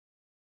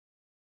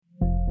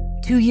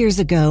2 years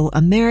ago,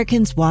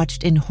 Americans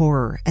watched in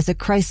horror as a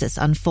crisis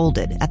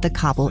unfolded at the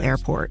Kabul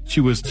airport.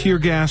 She was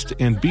tear-gassed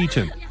and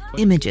beaten.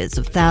 Images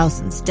of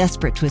thousands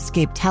desperate to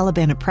escape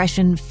Taliban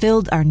oppression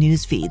filled our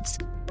news feeds.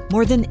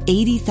 More than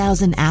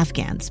 80,000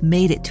 Afghans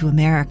made it to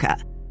America.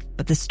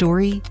 But the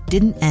story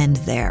didn't end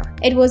there.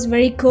 It was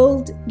very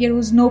cold. There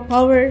was no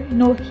power,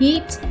 no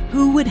heat.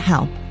 Who would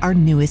help our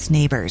newest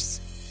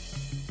neighbors?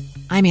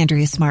 I'm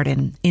Andrea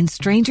Smartin. In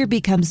Stranger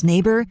Becomes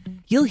Neighbor,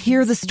 you'll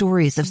hear the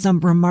stories of some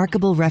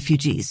remarkable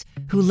refugees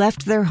who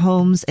left their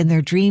homes and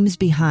their dreams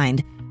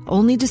behind,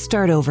 only to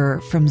start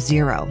over from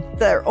zero.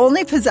 Their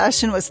only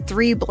possession was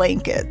 3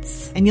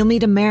 blankets. And you'll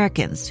meet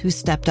Americans who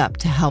stepped up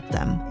to help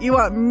them. You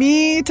want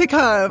me to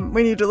come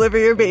when you deliver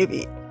your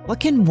baby. What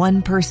can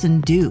one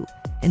person do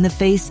in the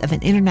face of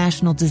an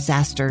international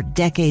disaster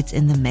decades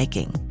in the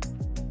making?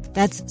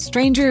 That's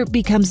Stranger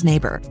Becomes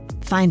Neighbor.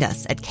 Find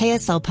us at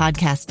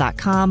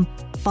kslpodcast.com.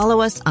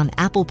 Follow us on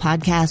Apple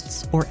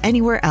Podcasts or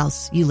anywhere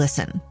else you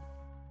listen.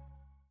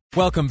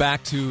 Welcome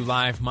back to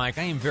Live Mike.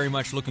 I am very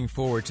much looking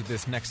forward to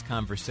this next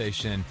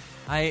conversation.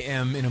 I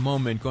am in a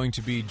moment going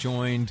to be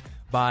joined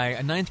by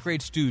a 9th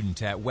grade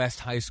student at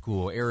West High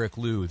School, Eric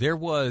Liu. There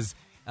was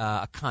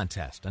a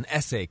contest, an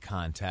essay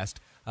contest,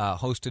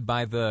 hosted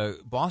by the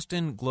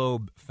Boston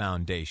Globe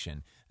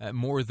Foundation.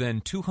 More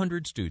than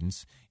 200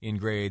 students in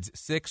grades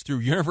 6 through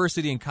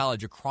university and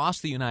college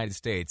across the United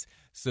States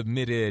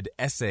submitted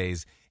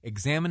essays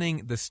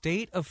examining the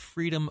state of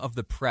freedom of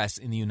the press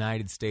in the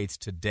United States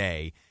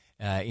today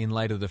in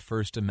light of the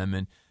First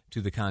Amendment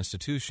to the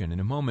Constitution. In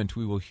a moment,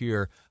 we will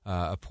hear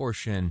a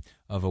portion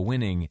of a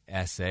winning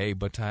essay,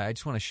 but I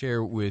just want to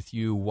share with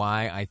you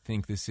why I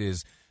think this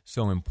is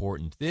so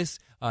important. This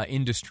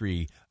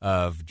industry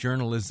of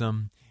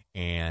journalism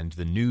and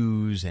the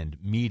news and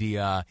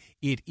media,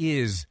 it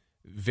is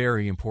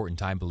very important,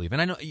 I believe.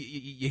 And I know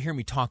you hear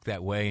me talk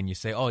that way and you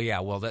say, oh, yeah,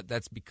 well,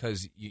 that's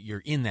because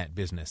you're in that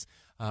business.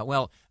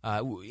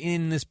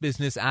 In this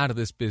business, out of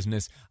this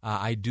business,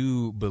 I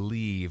do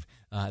believe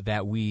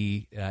that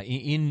we,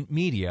 in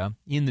media,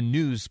 in the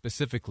news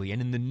specifically,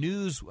 and in the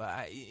news,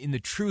 in the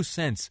true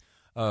sense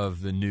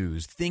of the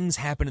news, things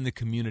happen in the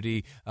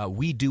community.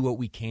 We do what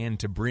we can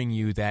to bring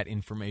you that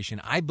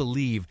information. I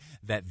believe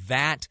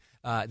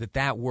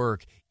that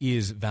work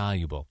is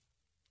valuable.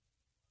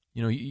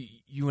 You know,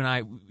 you and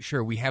I,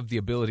 sure, we have the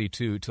ability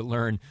to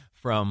learn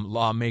from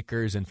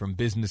lawmakers and from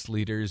business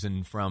leaders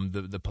and from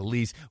the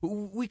police.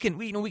 We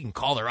can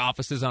call their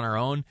offices on our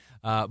own.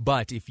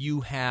 But if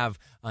you have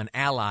an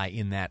ally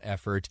in that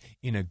effort,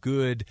 in a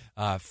good,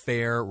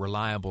 fair,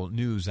 reliable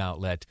news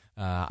outlet,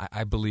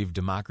 I believe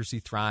democracy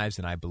thrives,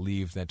 and I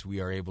believe that we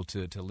are able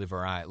to live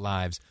our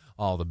lives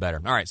all the better.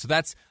 All right, so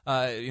that's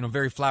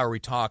very flowery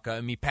talk.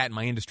 Me patting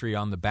my industry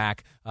on the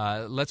back.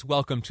 Let's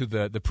welcome to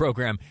the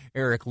program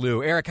Eric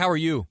Liu. Eric, how are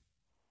you?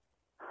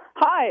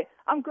 Hi,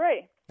 I'm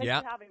great.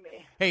 Thanks for having me.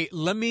 Hey,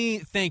 let me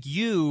thank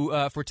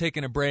you for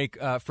taking a break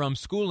from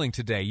schooling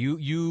today.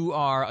 You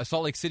are a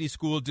Salt Lake City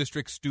School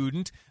District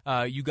student.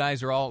 You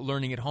guys are all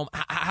learning at home.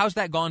 How's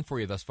that gone for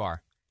you thus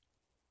far?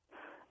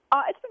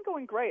 It's been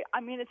going great.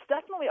 I mean, it's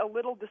definitely a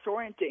little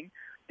disorienting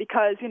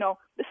because,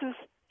 this is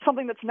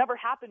something that's never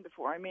happened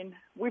before. I mean,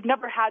 we've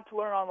never had to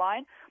learn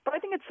online, but I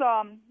think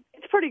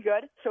it's pretty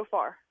good so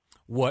far.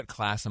 What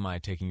class am I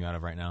taking you out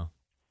of right now?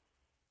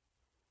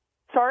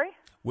 Sorry?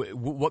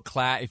 What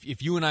class?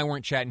 If you and I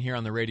weren't chatting here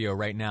on the radio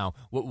right now,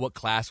 what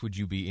class would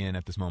you be in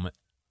at this moment?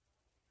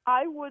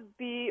 I would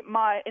be in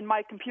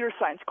my computer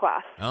science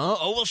class.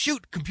 Oh, well,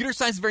 shoot. Computer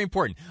science is very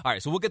important. All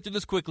right, so we'll get through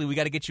this quickly. We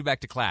got to get you back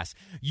to class.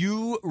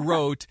 You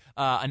wrote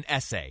an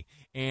essay.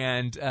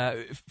 And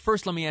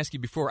first, let me ask you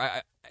before,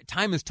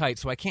 time is tight,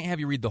 so I can't have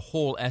you read the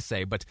whole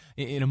essay, but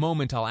in a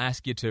moment I'll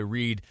ask you to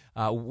read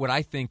what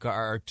I think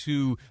are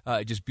 2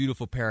 just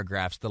beautiful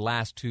paragraphs, the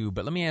last 2.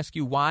 But let me ask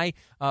you, why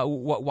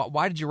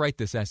did you write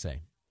this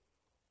essay?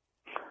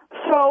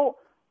 So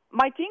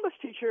my English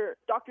teacher,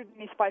 Dr.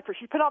 Denise Pfeiffer,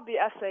 she put out the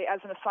essay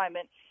as an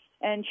assignment,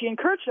 and she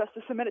encouraged us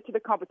to submit it to the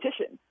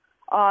competition.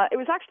 It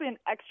was actually an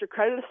extra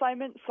credit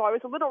assignment, so I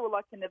was a little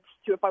reluctant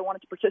if I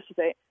wanted to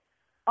participate.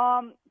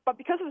 But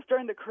because it was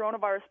during the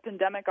coronavirus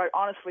pandemic, I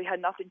honestly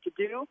had nothing to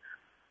do.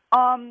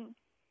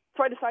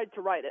 So I decided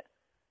to write it.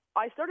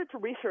 I started to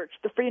research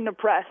the freedom of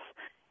press,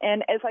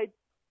 and as I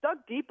dug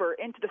deeper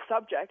into the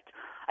subject,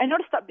 I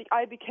noticed that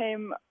I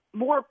became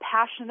more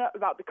passionate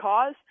about the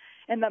cause,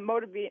 and that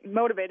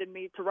motivated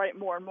me to write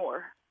more and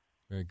more.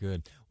 Very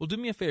good. Well, do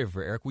me a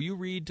favor, Eric. Will you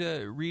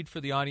read for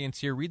the audience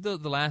here? Read the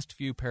last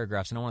few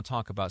paragraphs, and I want to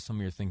talk about some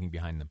of your thinking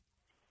behind them.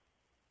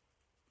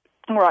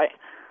 All right.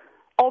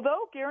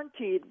 Although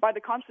guaranteed by the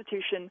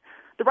Constitution,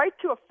 the right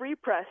to a free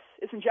press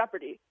is in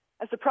jeopardy,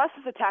 as the press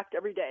is attacked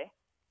every day.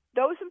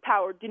 Those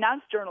empowered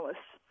denounce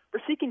journalists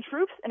for seeking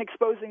truth and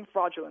exposing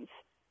fraudulence.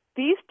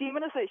 These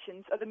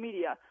demonizations of the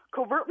media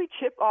covertly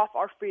chip off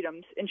our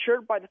freedoms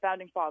ensured by the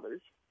Founding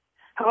Fathers.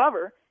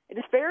 However, it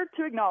is fair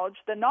to acknowledge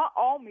that not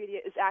all media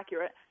is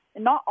accurate,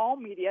 and not all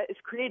media is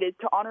created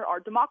to honor our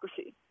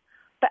democracy.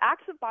 The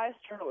acts of biased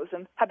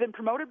journalism have been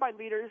promoted by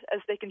leaders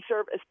as they can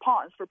serve as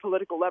pawns for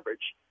political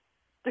leverage.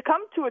 To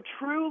come to a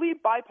truly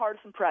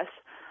bipartisan press,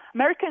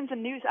 Americans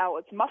and news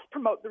outlets must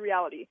promote the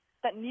reality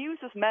that news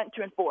is meant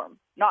to inform,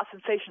 not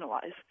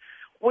sensationalize.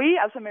 We,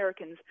 as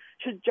Americans,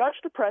 should judge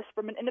the press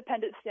from an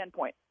independent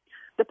standpoint.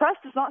 The press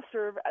does not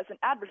serve as an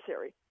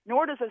adversary,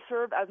 nor does it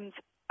serve as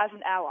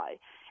an ally.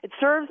 It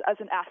serves as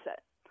an asset.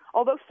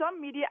 Although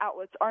some media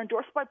outlets are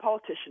endorsed by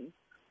politicians,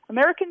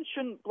 Americans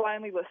shouldn't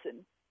blindly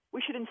listen.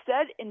 We should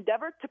instead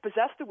endeavor to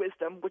possess the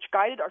wisdom which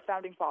guided our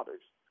founding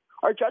fathers.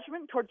 Our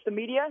judgment towards the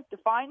media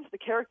defines the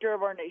character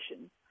of our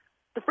nation.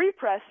 The free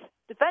press,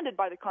 defended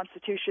by the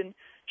Constitution,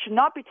 should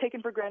not be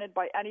taken for granted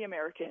by any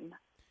American.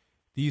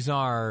 These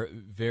are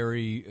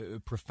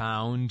very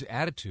profound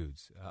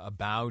attitudes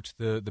about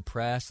the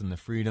press and the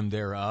freedom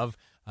thereof.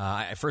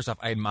 First off,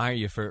 I admire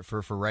you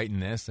for writing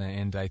this,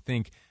 and I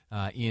think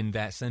in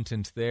that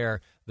sentence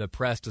there, the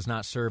press does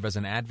not serve as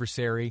an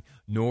adversary,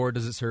 nor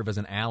does it serve as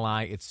an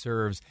ally. It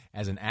serves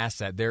as an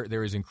asset.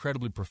 There is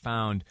incredibly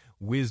profound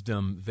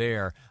wisdom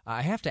there.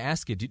 I have to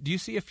ask you, do you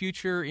see a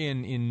future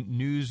in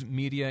news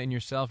media in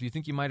yourself? Do you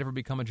think you might ever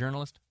become a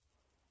journalist?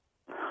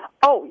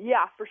 Oh,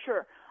 yeah, for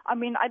sure. I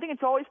mean, I think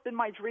it's always been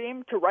my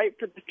dream to write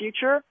for the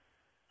future.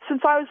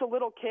 Since I was a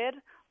little kid,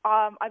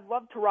 I've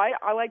loved to write.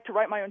 I like to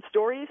write my own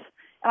stories.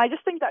 And I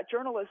just think that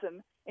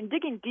journalism, and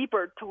digging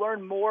deeper to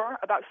learn more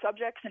about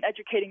subjects and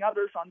educating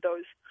others on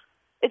those,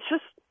 it's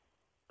just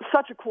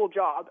such a cool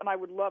job, and I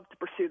would love to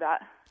pursue that.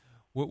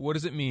 What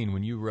does it mean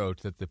when you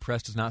wrote that the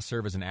press does not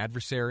serve as an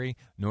adversary,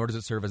 nor does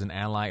it serve as an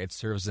ally, it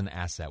serves as an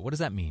asset? What does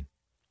that mean?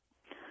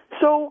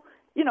 So,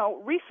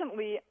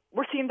 recently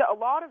we're seeing that a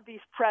lot of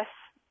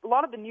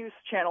the news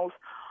channels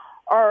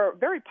are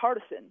very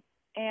partisan.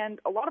 And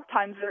a lot of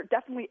times they're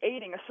definitely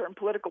aiding a certain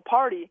political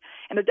party,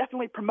 and they're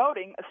definitely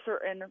promoting a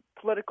certain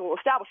political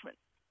establishment.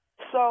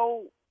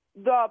 So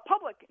the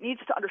public needs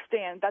to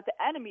understand that the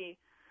enemy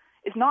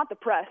is not the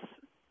press.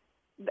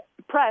 The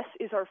press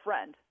is our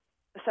friend,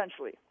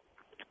 essentially.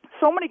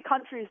 So many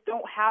countries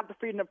don't have the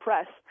freedom of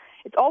press.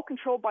 It's all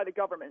controlled by the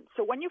government.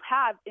 So when you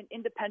have an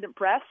independent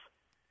press,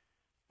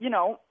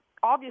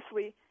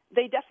 obviously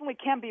they definitely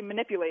can be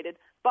manipulated,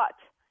 but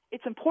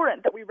it's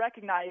important that we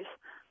recognize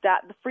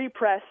that the free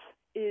press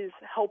is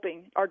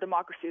helping our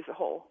democracy as a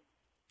whole.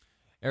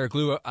 Eric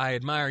Liu, I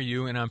admire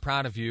you, and I'm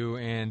proud of you,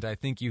 and I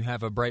think you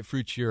have a bright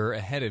future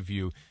ahead of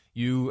you.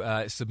 You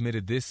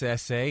submitted this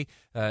essay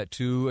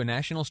to a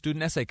national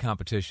student essay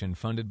competition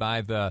funded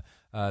by the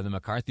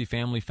McCarthy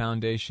Family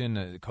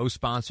Foundation,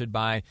 co-sponsored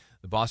by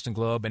the Boston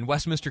Globe and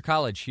Westminster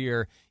College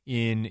here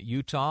in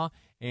Utah.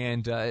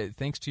 And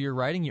thanks to your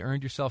writing, you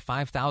earned yourself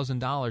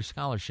 $5,000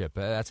 scholarship.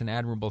 That's an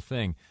admirable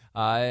thing.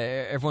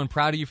 Everyone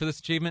proud of you for this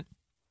achievement?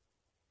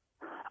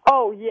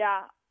 Oh,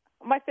 yeah.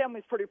 My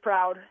family's pretty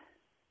proud.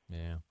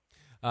 Yeah.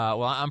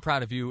 Well, I'm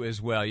proud of you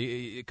as well.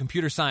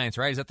 Computer science,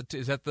 right?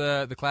 Is that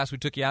the class we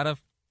took you out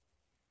of?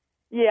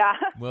 Yeah.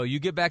 Well, you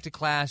get back to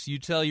class. You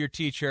tell your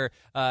teacher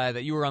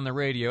that you were on the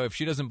radio. If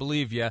she doesn't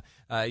believe you,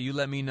 you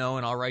let me know,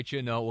 and I'll write you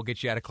a note. We'll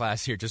get you out of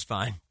class here just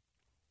fine.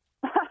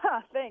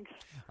 Thanks.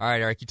 All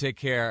right, Eric, you take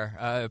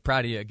care.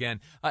 Proud of you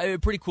again.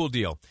 Pretty cool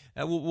deal.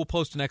 We'll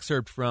post an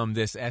excerpt from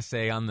this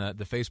essay on the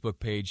Facebook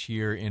page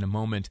here in a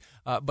moment.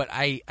 But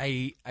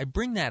I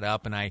bring that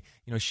up and I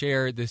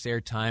share this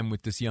airtime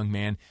with this young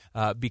man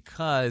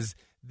because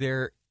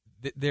there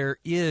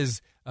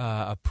is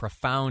a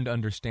profound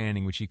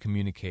understanding which he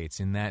communicates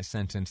in that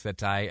sentence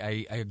that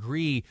I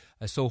agree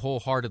so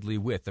wholeheartedly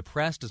with. The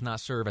press does not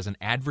serve as an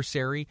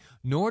adversary,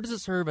 nor does it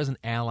serve as an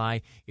ally.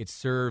 It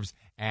serves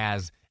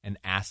as an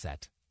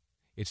asset.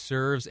 It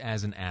serves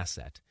as an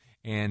asset.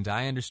 And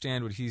I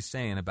understand what he's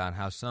saying about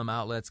how some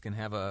outlets can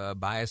have a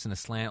bias and a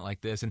slant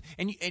like this. And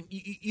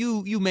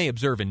you may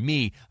observe in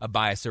me a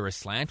bias or a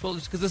slant. Well,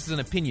 it's because this is an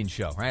opinion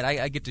show, right?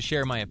 I get to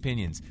share my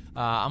opinions.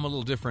 I'm a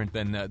little different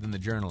than the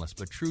journalist.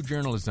 But true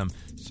journalism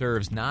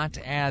serves not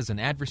as an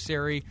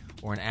adversary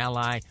or an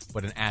ally,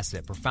 but an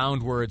asset.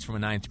 Profound words from a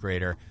ninth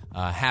grader.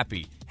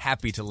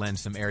 Happy to lend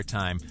some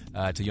airtime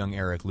to young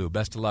Eric Liu.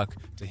 Best of luck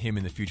to him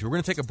in the future. We're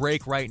going to take a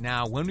break right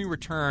now. When we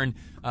return,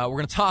 we're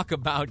going to talk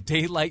about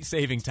daylight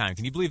saving time.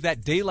 Can you believe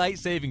that? Daylight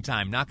saving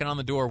time knocking on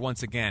the door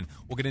once again.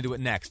 We'll get into it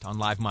next on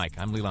Live Mike.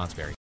 I'm Lee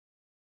Lonsberry.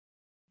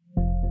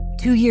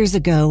 2 years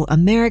ago,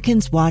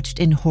 Americans watched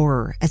in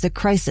horror as a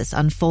crisis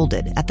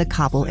unfolded at the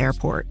Kabul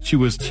airport. She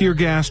was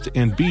tear-gassed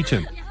and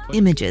beaten.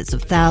 Images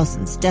of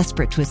thousands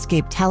desperate to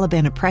escape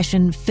Taliban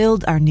oppression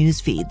filled our news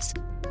feeds.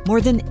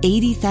 More than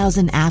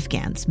 80,000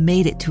 Afghans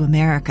made it to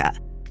America.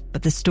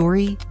 But the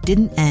story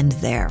didn't end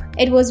there.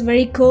 It was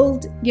very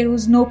cold. There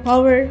was no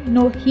power,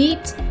 no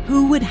heat.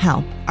 Who would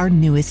help our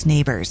newest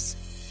neighbors?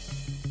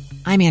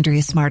 I'm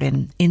Andrea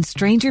Smartin. In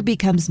Stranger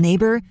Becomes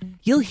Neighbor,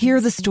 you'll hear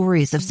the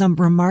stories of some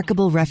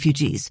remarkable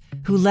refugees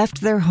who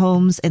left their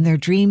homes and their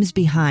dreams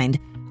behind,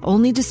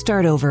 only to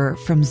start over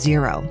from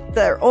zero.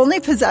 Their only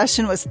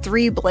possession was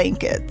 3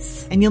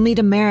 blankets. And you'll meet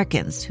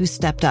Americans who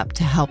stepped up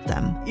to help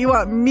them. You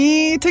want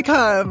me to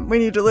come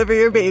when you deliver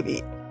your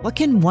baby. What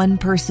can one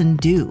person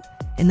do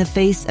in the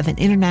face of an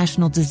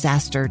international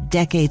disaster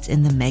decades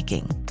in the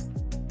making?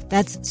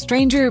 That's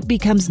Stranger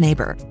Becomes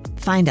Neighbor.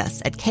 Find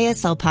us at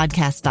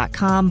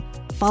kslpodcast.com,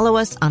 follow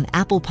us on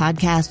Apple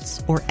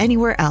Podcasts or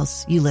anywhere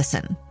else you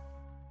listen.